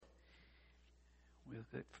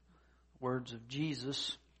The words of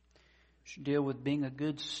Jesus should deal with being a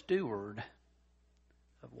good steward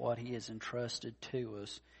of what He has entrusted to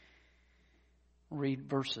us. Read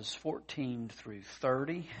verses 14 through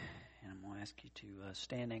 30, and I'm going to ask you to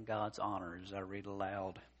stand in God's honor as I read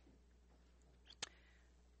aloud.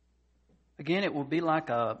 Again, it will be like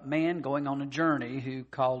a man going on a journey who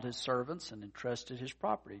called his servants and entrusted his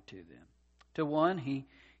property to them. To one he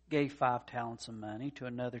gave 5 talents of money, to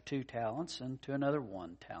another 2 talents, and to another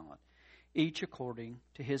 1 talent, each according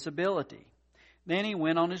to his ability. Then he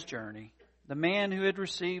went on his journey. The man who had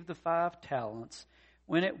received the 5 talents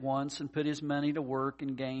went at once and put his money to work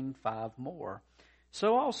and gained 5 more.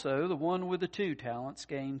 So also the one with the 2 talents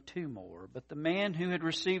gained 2 more. But the man who had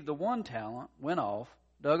received the 1 talent went off,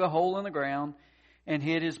 dug a hole in the ground, and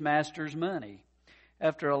hid his master's money.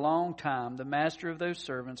 After a long time, the master of those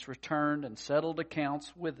servants returned and settled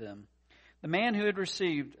accounts with them. The man who had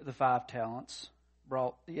received the 5 talents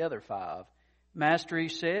brought the other 5. Master, he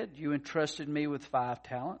said, you entrusted me with 5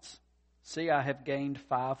 talents. See, I have gained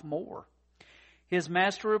 5 more. His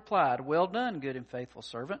master replied, well done, good and faithful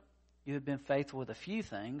servant. You have been faithful with a few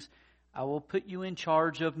things. I will put you in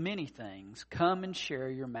charge of many things. Come and share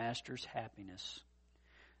your master's happiness.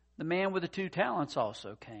 The man with the 2 talents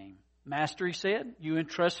also came. Master, he said, you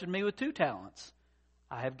entrusted me with 2 talents.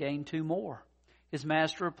 I have gained 2 more. His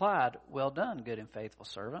master replied, well done, good and faithful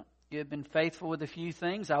servant. You have been faithful with a few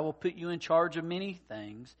things. I will put you in charge of many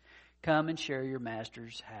things. Come and share your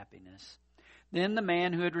master's happiness. Then the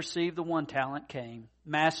man who had received the 1 talent came.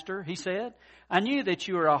 Master, he said, I knew that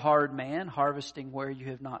you are a hard man, harvesting where you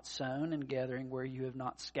have not sown and gathering where you have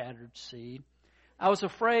not scattered seed. I was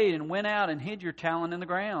afraid and went out and hid your talent in the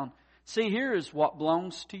ground. See, here is what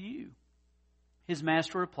belongs to you. His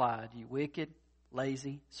master replied, you wicked,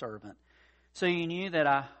 lazy servant. So you knew that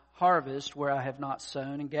I harvest where I have not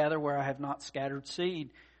sown and gather where I have not scattered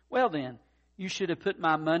seed. Well then, you should have put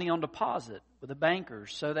my money on deposit with the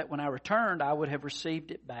bankers, so that when I returned, I would have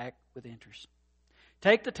received it back with interest.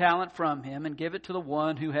 Take the talent from him and give it to the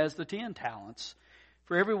one who has the 10 talents.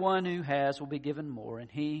 For everyone who has will be given more,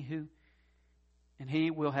 and he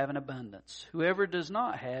will have an abundance. Whoever does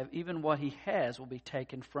not have, even what he has will be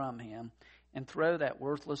taken from him. And throw that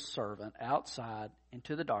worthless servant outside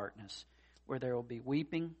into the darkness, where there will be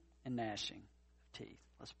weeping and gnashing of teeth.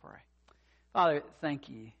 Let's pray. Father, thank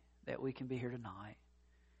you that we can be here tonight.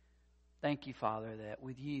 Thank you, Father, that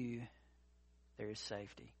with you there is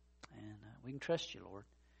safety. And we can trust you, Lord.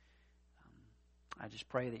 I just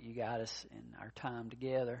pray that you guide us in our time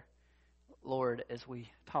together, Lord, as we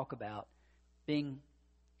talk about being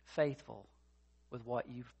faithful with what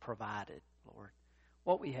you've provided, Lord.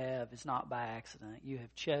 What we have is not by accident. You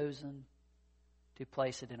have chosen to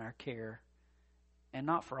place it in our care, and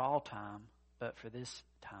not for all time, but for this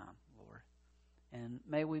time, Lord. And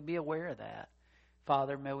may we be aware of that.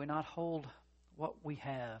 Father, may we not hold what we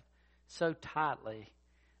have so tightly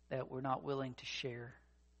that we're not willing to share,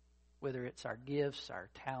 whether it's our gifts, our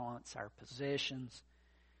talents, our possessions,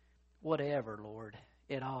 whatever, Lord,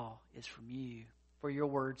 it all is from you. For your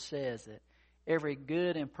word says that every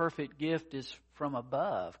good and perfect gift is from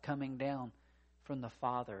above, coming down from the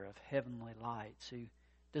Father of heavenly lights, who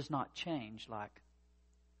does not change like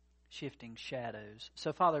shifting shadows.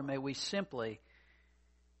 So, Father, may we simply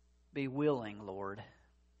be willing, Lord,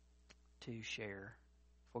 to share,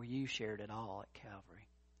 for you shared it all at Calvary.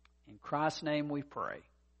 In Christ's name we pray.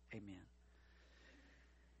 Amen.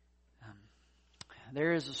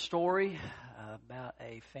 There is a story about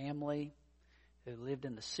a family who lived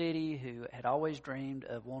in the city, who had always dreamed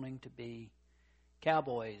of wanting to be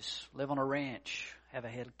cowboys, live on a ranch, have a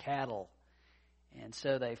head of cattle. And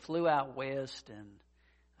so they flew out west and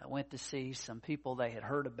went to see some people they had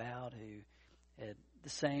heard about who had the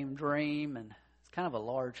same dream. And it's kind of a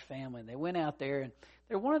large family. And they went out there, and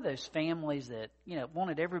they're one of those families that,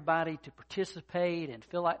 wanted everybody to participate and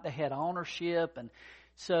feel like they had ownership. And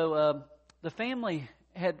so the family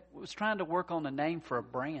was trying to work on a name for a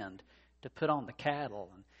brand to put on the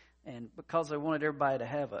cattle. And because they wanted everybody to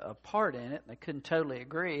have a part in it, and they couldn't totally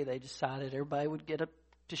agree, they decided everybody would get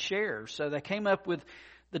to share. So they came up with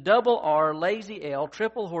the Double R, Lazy L,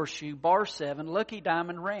 Triple Horseshoe, Bar 7, Lucky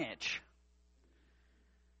Diamond Ranch.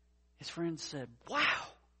 His friends said, wow,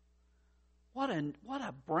 what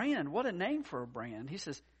a brand, what a name for a brand. He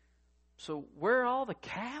says, so where are all the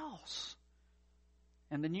cows?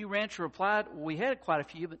 And the new rancher replied, well, we had quite a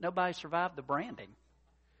few, but nobody survived the branding.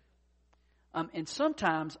 And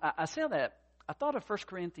sometimes, I say that, I thought of 1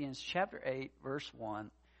 Corinthians chapter 8, verse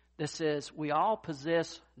 1, that says, we all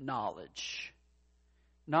possess knowledge.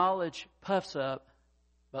 Knowledge puffs up,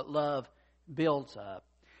 but love builds up.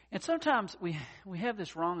 And sometimes we have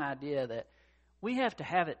this wrong idea that we have to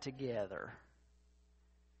have it together.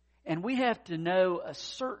 And we have to know a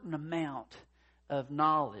certain amount of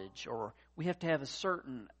knowledge, or we have to have a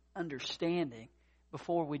certain understanding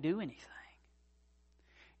before we do anything.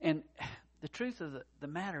 And the truth of the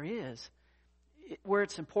matter is, where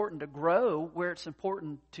it's important to grow, where it's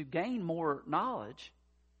important to gain more knowledge,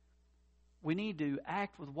 we need to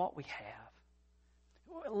act with what we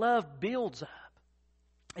have. Love builds up.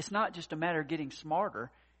 It's not just a matter of getting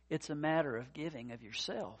smarter. It's a matter of giving of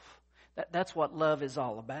yourself. That's what love is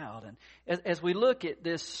all about. And as we look at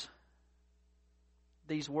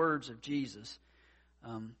these words of Jesus,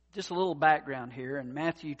 just a little background here. In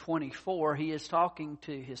Matthew 24, he is talking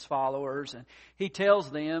to his followers, and he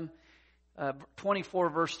tells them, 24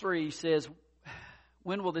 verse 3, he says,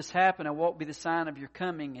 "When will this happen, and what will be the sign of your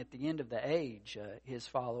coming at the end of the age?" His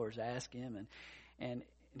followers ask him, and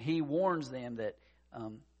he warns them that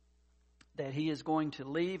he is going to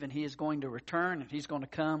leave and he is going to return, and he's going to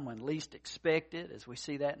come when least expected, as we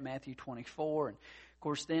see that in Matthew 24. And of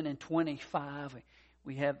course, then in 25,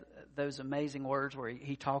 we have those amazing words where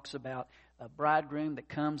he talks about a bridegroom that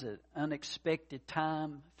comes at unexpected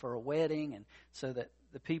time for a wedding, and so that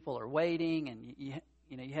the people are waiting, and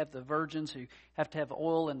you have the virgins who have to have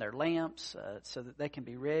oil in their lamps so that they can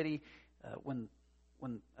be ready when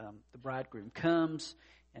the bridegroom comes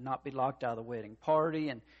and not be locked out of the wedding party.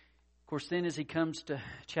 And of course, then as he comes to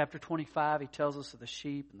chapter 25, he tells us of the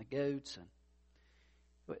sheep and the goats.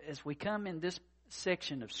 And as we come in this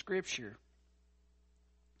section of Scripture,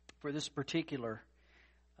 for this particular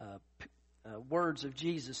words of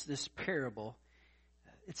Jesus, this parable,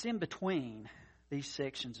 it's in between these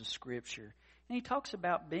sections of Scripture. And he talks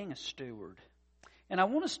about being a steward. And I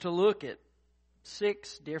want us to look at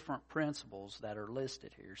 6 different principles that are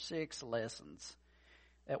listed here, 6 lessons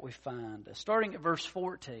that we find. Starting at verse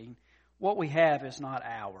 14, what we have is not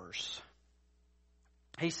ours.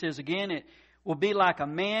 He says again, it will be like a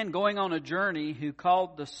man going on a journey who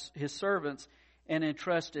called his servants and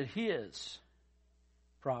entrusted his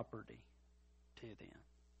property to them.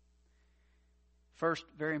 First,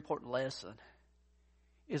 very important lesson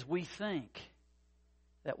is we think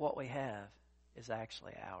that what we have is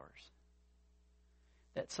actually ours.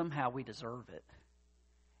 That somehow we deserve it.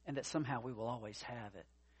 And that somehow we will always have it.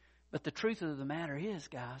 But the truth of the matter is,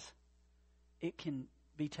 guys, it can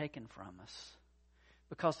be taken from us.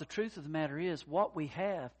 Because the truth of the matter is, what we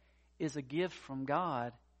have is a gift from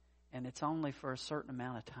God, and it's only for a certain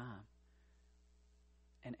amount of time.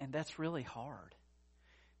 And that's really hard.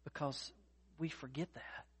 Because we forget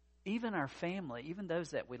that. Even our family, even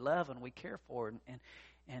those that we love and we care for,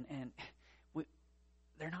 and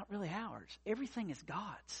they're not really ours. Everything is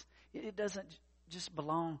God's. It doesn't just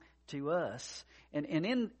belong to us. And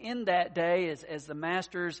in that day, as the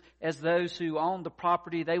masters, as those who owned the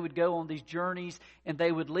property, they would go on these journeys and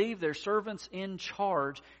they would leave their servants in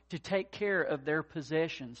charge to take care of their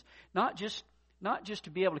possessions. Not just to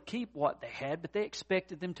be able to keep what they had, but they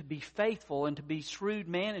expected them to be faithful and to be shrewd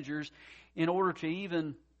managers in order to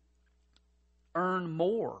even earn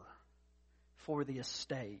more for the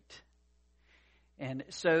estate. And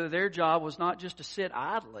so their job was not just to sit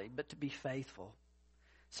idly, but to be faithful.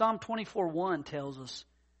 Psalm 24:1 tells us,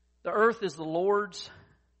 "The earth is the Lord's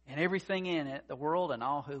and everything in it, the world and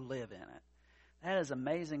all who live in it." That is an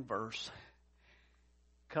amazing verse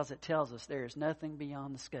because it tells us there is nothing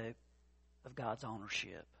beyond the scope of God's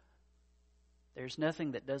ownership. There's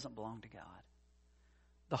nothing that doesn't belong to God.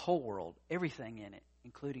 The whole world, everything in it,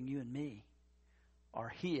 including you and me, are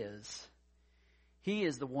His. He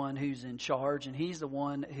is the one who's in charge, and He's the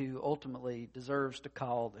one who ultimately deserves to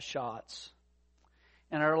call the shots.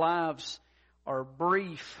 And our lives are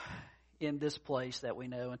brief in this place that we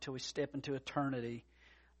know until we step into eternity.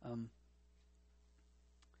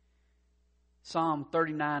 Psalm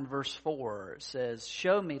 39 verse 4 says,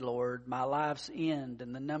 "Show me, Lord, my life's end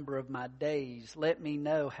and the number of my days. Let me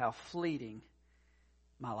know how fleeting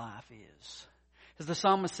my life is." As the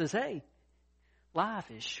psalmist says, hey,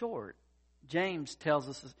 life is short. James tells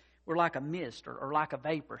us we're like a mist or like a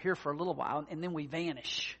vapor, here for a little while, and then we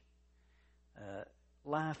vanish.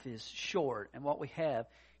 Life is short, and what we have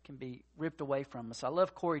can be ripped away from us. I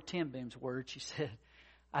love Corrie ten Boom's words. She said,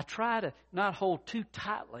 "I try to not hold too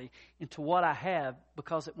tightly into what I have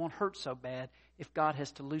because it won't hurt so bad if God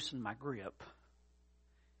has to loosen my grip.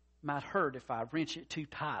 It might hurt if I wrench it too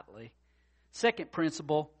tightly." Second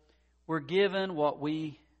principle, we're given what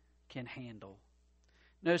we can handle.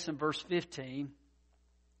 Notice in verse 15,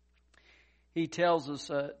 he tells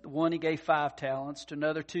us, one he gave 5 talents, to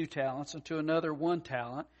another 2 talents, and to another 1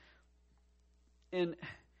 talent. And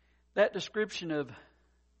that description of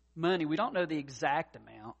money. We don't know the exact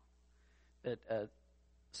amount, but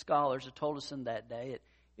scholars have told us in that day it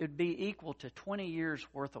would be equal to 20 years'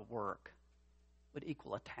 worth of work, would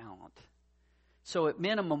equal a talent. So at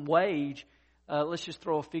minimum wage, let's just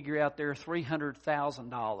throw a figure out there,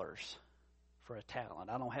 $300,000 for a talent.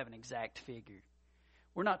 I don't have an exact figure.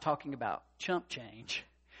 We're not talking about chump change.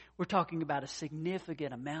 We're talking about a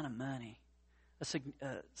significant amount of money,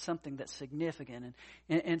 something that's significant.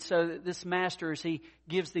 And so this master, as he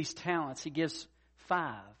gives these talents, he gives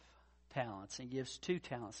 5 talents, and he gives 2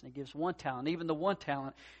 talents, and he gives 1 talent. Even the 1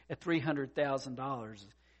 talent at $300,000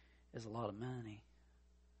 is a lot of money.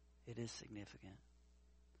 It is significant.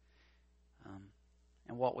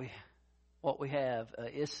 And what we have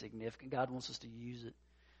is significant. God wants us to use it.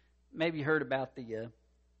 Maybe you heard about the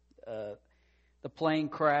plane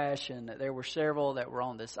crash, and there were several that were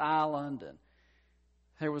on this island, and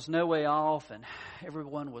there was no way off, and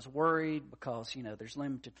everyone was worried because, there's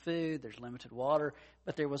limited food, there's limited water.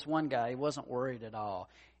 But there was one guy, he wasn't worried at all.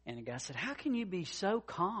 And the guy said, "How can you be so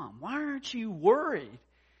calm? Why aren't you worried?"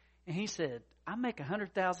 And he said, "I make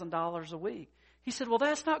 $100,000 a week." He said, "Well,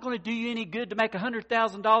 that's not going to do you any good to make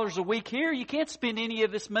 $100,000 a week here. You can't spend any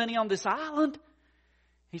of this money on this island."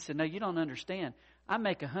 He said, "No, you don't understand. I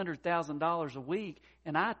make $100,000 a week,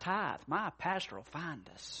 and I tithe. My pastor will find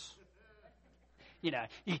us." You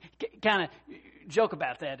kind of joke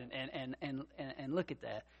about that and look at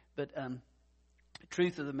that. But the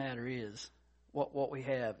truth of the matter is, what we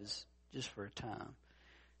have is just for a time.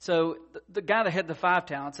 So the guy that had the 5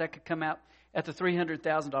 talents, that could come out at the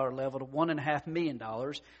 $300,000 level to $1.5 million.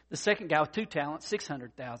 The second guy with 2 talents,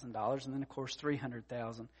 $600,000, and then of course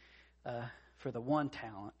 $300,000 for the 1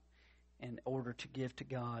 talent, in order to give to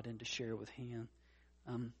God and to share with Him.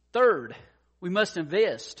 Third, we must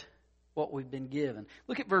invest what we've been given.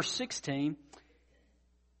 Look at verse 16.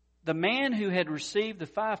 The man who had received the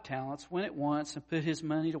 5 talents went at once and put his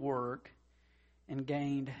money to work and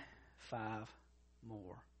gained 5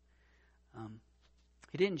 more.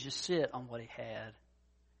 He didn't just sit on what he had.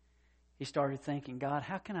 He started thinking, "God,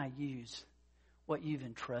 how can I use what you've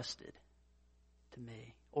entrusted to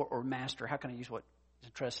me?" Or Master, how can I use what is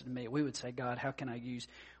entrusted to me? We would say, "God, how can I use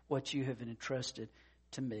what you have entrusted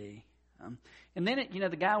to me?" And then,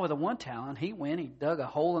 the guy with the 1 talent, he dug a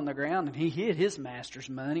hole in the ground, and he hid his master's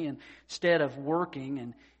money instead of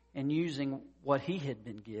working and using what he had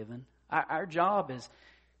been given. Our job is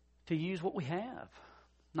to use what we have,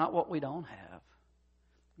 not what we don't have.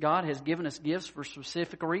 God has given us gifts for a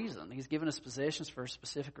specific reason. He's given us possessions for a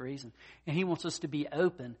specific reason. And He wants us to be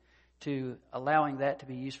open to allowing that to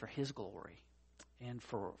be used for His glory and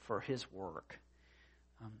for His work.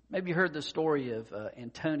 Maybe you heard the story of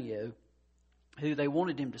Antonio, who they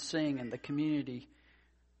wanted him to sing in the community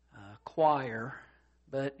choir,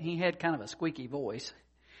 but he had kind of a squeaky voice.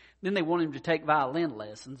 Then they wanted him to take violin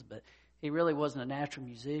lessons, but he really wasn't a natural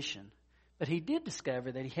musician. But he did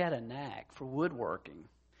discover that he had a knack for woodworking,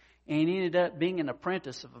 and he ended up being an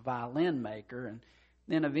apprentice of a violin maker, and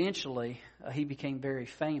then eventually he became very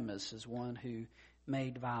famous as one who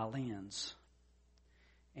made violins,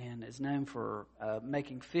 and is known for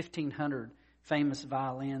making 1,500 famous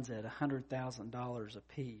violins at $100,000 a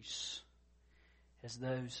piece, as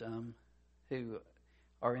those who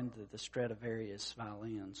are into the Stradivarius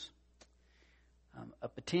violins. A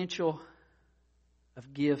potential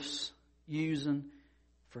of gifts using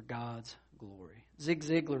for God's glory. Zig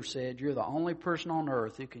Ziglar said, "You're the only person on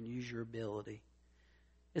earth who can use your ability."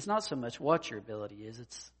 It's not so much what your ability is,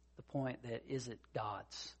 it's the point that is it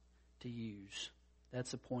God's to use.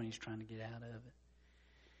 That's the point he's trying to get out of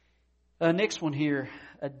it. Next one here,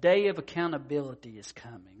 a day of accountability is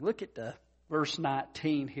coming. Look at verse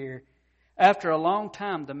 19 here. After a long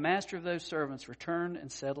time, the master of those servants returned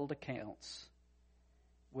and settled accounts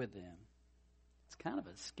with them. It's kind of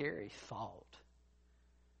a scary thought.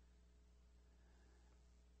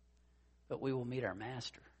 But we will meet our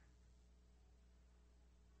master.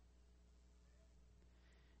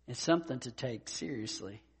 It's something to take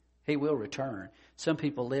seriously. He will return. Some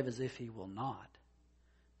people live as if He will not.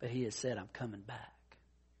 But He has said, "I'm coming back."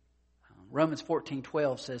 Romans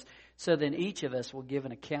 14:12 says, "So then each of us will give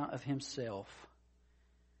an account of himself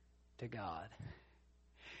to God."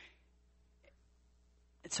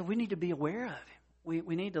 And so we need to be aware of Him.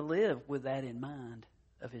 We need to live with that in mind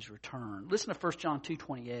of His return. Listen to 1 John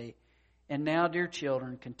 2:28. "And now, dear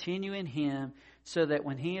children, continue in Him so that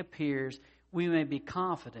when He appears, we may be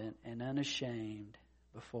confident and unashamed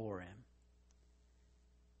before Him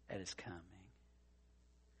at His coming."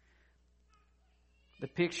 The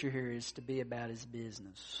picture here is to be about His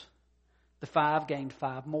business. The 5 gained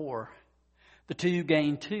 5 more. The 2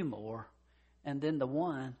 gained 2 more. And then the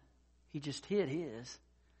one, he just hid his.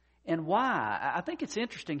 And why? I think it's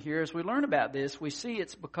interesting here as we learn about this, we see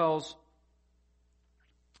it's because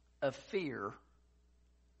of fear.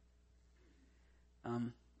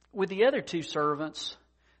 With the other two servants,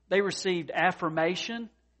 they received affirmation.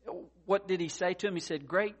 What did he say to him? He said,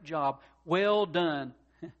 "Great job. Well done.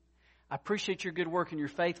 I appreciate your good work and your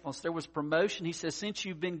faithfulness." There was promotion. He says, "Since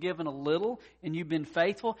you've been given a little and you've been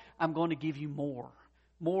faithful, I'm going to give you more.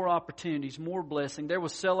 More opportunities, more blessing." There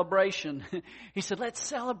was celebration. He said, "Let's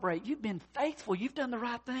celebrate. You've been faithful. You've done the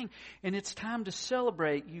right thing. And it's time to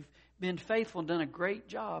celebrate. You've been faithful and done a great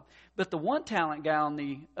job." But the one talent guy, on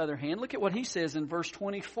the other hand, look at what he says in verse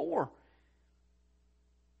 24.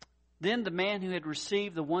 "Then the man who had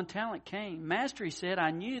received the one talent came. 'Master,' he said,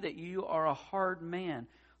 'I knew that you are a hard man,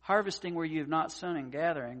 harvesting where you have not sown and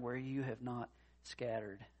gathering where you have not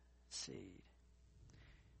scattered seed.'"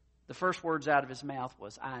 The first words out of his mouth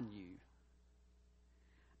was, "I knew.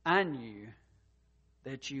 I knew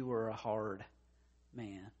that you were a hard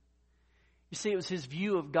man." You see, it was his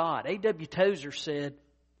view of God. A.W. Tozer said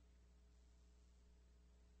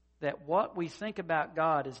that what we think about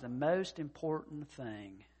God is the most important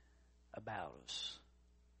thing about us.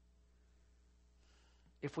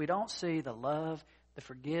 If we don't see the love, the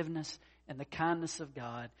forgiveness, and the kindness of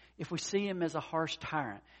God, if we see Him as a harsh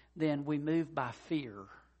tyrant, then we move by fear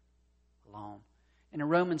alone. And in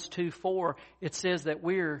Romans 2:4, it says that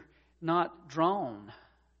we're not drawn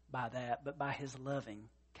by that, but by His loving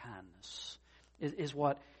kindness is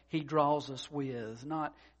what He draws us with.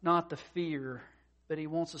 Not the fear, but He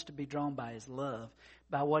wants us to be drawn by His love,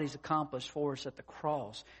 by what He's accomplished for us at the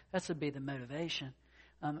cross. That would be the motivation.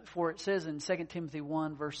 For it says in 2 Timothy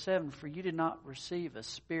 1 verse 7, "For you did not receive a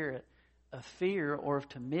spirit of fear or of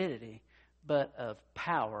timidity, but of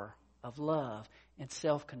power, of love, and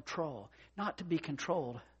self-control." Not to be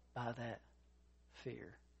controlled by that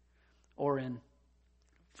fear. Or in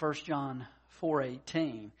 1 John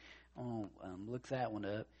 4:18, look that one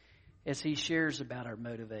up, as he shares about our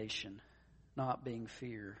motivation, not being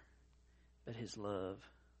fear, but His love.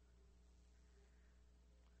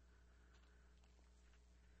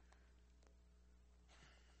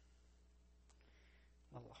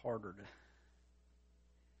 A little harder to...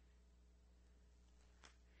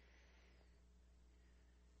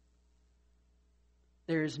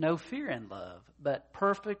 "There is no fear in love, but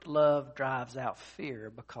perfect love drives out fear,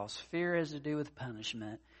 because fear has to do with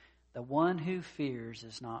punishment. The one who fears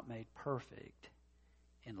is not made perfect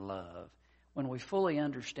in love." When we fully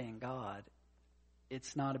understand God,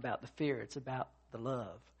 it's not about the fear, it's about the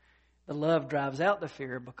love. The love drives out the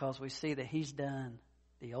fear because we see that He's done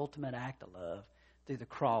the ultimate act of love through the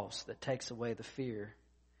cross that takes away the fear.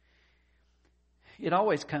 It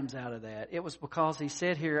always comes out of that. It was because He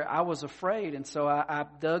said here, "I was afraid, and so I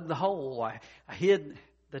dug the hole. I hid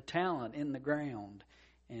the talent in the ground."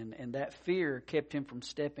 And that fear kept him from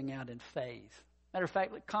stepping out in faith. Matter of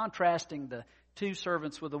fact, contrasting the two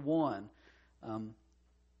servants with the one.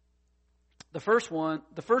 The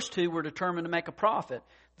first two were determined to make a profit.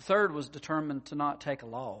 The third was determined to not take a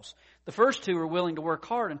loss. The first two were willing to work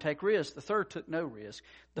hard and take risks. The third took no risk.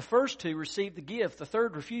 The first two received the gift. The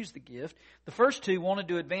third refused the gift. The first two wanted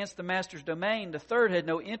to advance the master's domain. The third had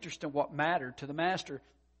no interest in what mattered to the master.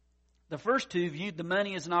 The first two viewed the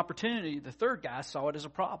money as an opportunity. The third guy saw it as a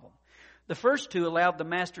problem. The first two allowed the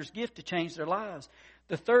master's gift to change their lives.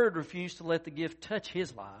 The third refused to let the gift touch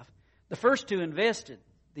his life. The first two invested.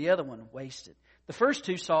 The other one wasted. The first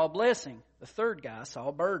two saw a blessing. The third guy saw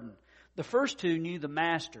a burden. The first two knew the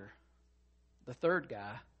master. The third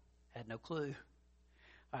guy had no clue.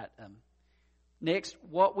 All right. Next,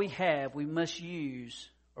 what we have, we must use,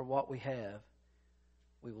 or what we have,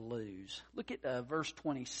 we will lose. Look at verse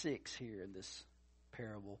 26 here in this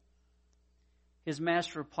parable. His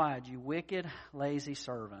master replied, "You wicked, lazy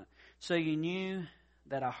servant. So you knew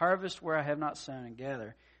that I harvest where I have not sown and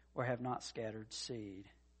gather where I have not scattered seed.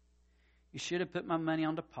 You should have put my money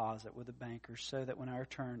on deposit with the bankers, so that when I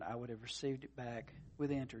returned, I would have received it back with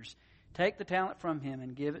interest. Take the talent from him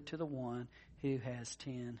and give it to the one who has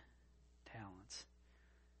 10 talents."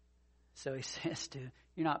 So he says to him,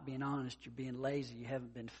 "You're not being honest. You're being lazy. You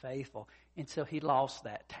haven't been faithful." And so he lost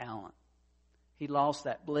that talent. He lost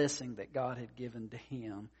that blessing that God had given to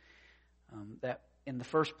him. That in the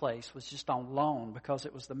first place was just on loan, because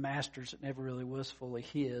it was the master's. It never really was fully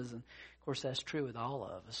his. And of course that's true with all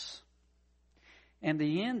of us. And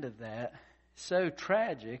the end of that, so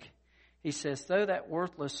tragic, he says, "Throw that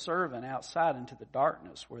worthless servant outside into the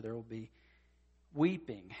darkness, where there will be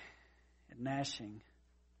weeping and gnashing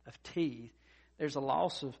of teeth." There's a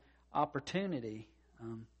loss of opportunity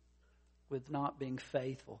with not being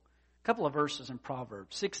faithful. A couple of verses in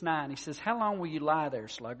Proverbs 6:9. He says, "How long will you lie there,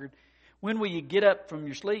 sluggard? When will you get up from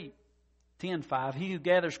your sleep?" 10:5. "He who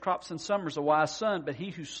gathers crops in summer is a wise son, but he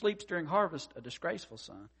who sleeps during harvest, a disgraceful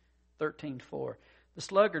son." 13:4. "The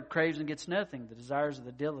sluggard craves and gets nothing. The desires of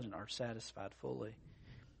the diligent are satisfied fully."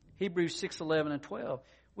 Hebrews 6:11 and 12.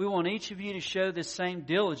 "We want each of you to show this same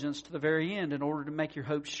diligence to the very end in order to make your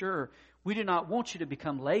hope sure. We do not want you to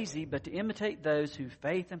become lazy, but to imitate those who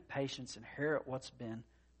faith and patience inherit what's been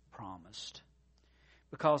promised."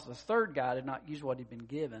 Because the third guy did not use what he'd been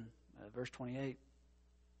given. Verse 28.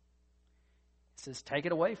 It says, "Take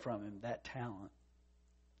it away from him, that talent.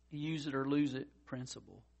 Use it or lose it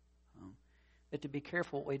principle." But to be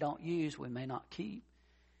careful what we don't use, we may not keep.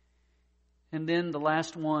 And then the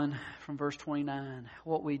last one from verse 29.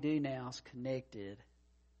 What we do now is connected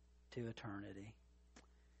to eternity.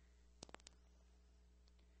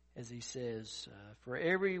 As he says, "For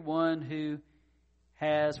everyone who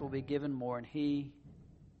has will be given more, and he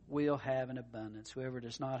will have an abundance. Whoever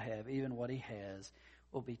does not have, even what he has,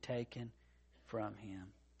 will be taken from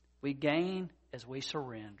him." We gain as we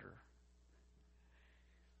surrender.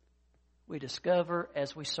 We discover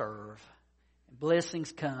as we serve.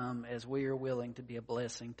 Blessings come as we are willing to be a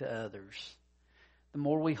blessing to others. The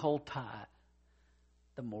more we hold tight,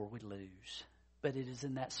 the more we lose. But it is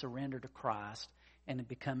in that surrender to Christ and in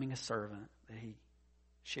becoming a servant that he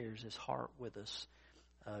shares his heart with us.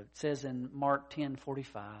 It says in Mark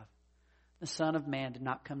 10:45, "The Son of Man did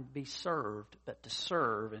not come to be served, but to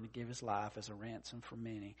serve and to give his life as a ransom for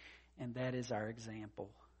many." And that is our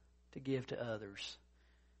example, to give to others,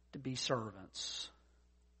 to be servants.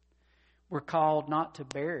 We're called not to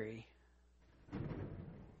bury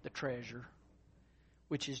the treasure,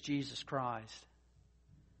 which is Jesus Christ,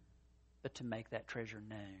 but to make that treasure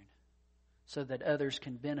known so that others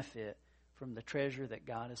can benefit from the treasure that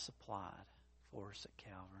God has supplied for us at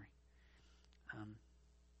Calvary.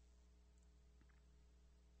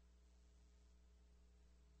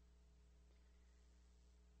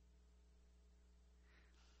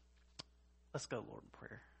 Let's go, Lord, in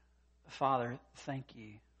prayer. Father, thank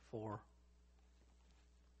you for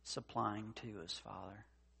supplying to us, Father,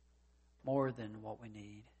 more than what we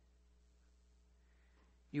need.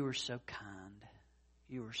 You are so kind.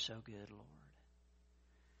 You are so good, Lord.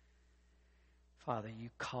 Father, you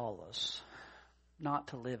call us not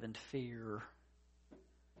to live in fear,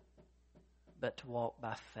 but to walk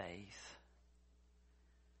by faith.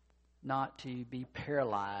 Not to be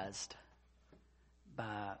paralyzed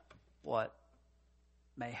by what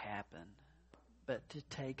may happen, but to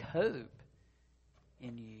take hope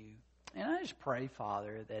in you. And I just pray,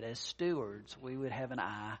 Father, that as stewards, we would have an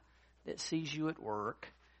eye that sees you at work,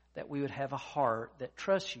 that we would have a heart that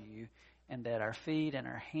trusts you, and that our feet and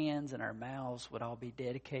our hands and our mouths would all be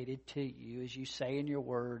dedicated to you. As you say in your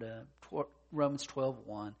word, Romans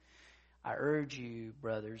 12:1, "I urge you,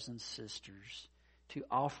 brothers and sisters, to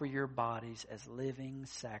offer your bodies as living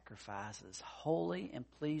sacrifices, holy and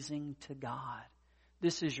pleasing to God."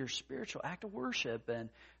 This is your spiritual act of worship. And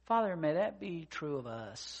Father, may that be true of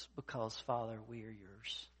us, because, Father, we are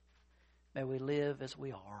yours. May we live as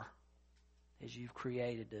we are, as you've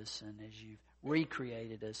created us and as you've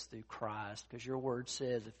recreated us through Christ. Because your word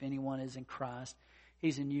says, if anyone is in Christ,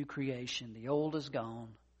 he's a new creation. The old is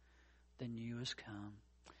gone, the new has come.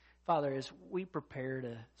 Father, as we prepare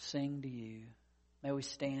to sing to you, may we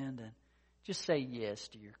stand and just say yes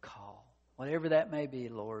to your call. Whatever that may be,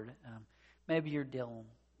 Lord. Maybe you're dealing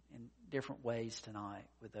in different ways tonight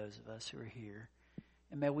with those of us who are here.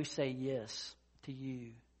 And may we say yes to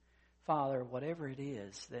you. Father, whatever it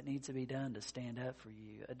is that needs to be done to stand up for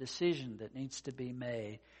you, a decision that needs to be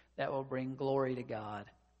made that will bring glory to God.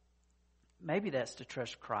 Maybe that's to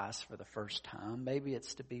trust Christ for the first time. Maybe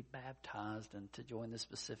it's to be baptized and to join the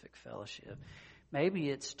specific fellowship. Maybe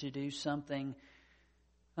it's to do something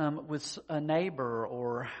with a neighbor,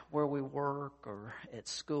 or where we work, or at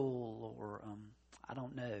school, or I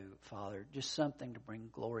don't know, Father, just something to bring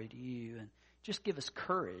glory to you. And just give us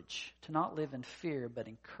courage to not live in fear, but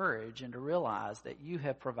in courage, and to realize that you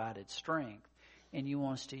have provided strength, and you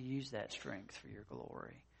want us to use that strength for your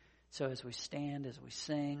glory. So as we stand, as we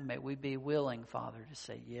sing, may we be willing, Father, to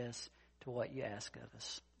say yes to what you ask of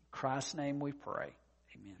us. In Christ's name we pray.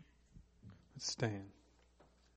 Amen. Let's stand.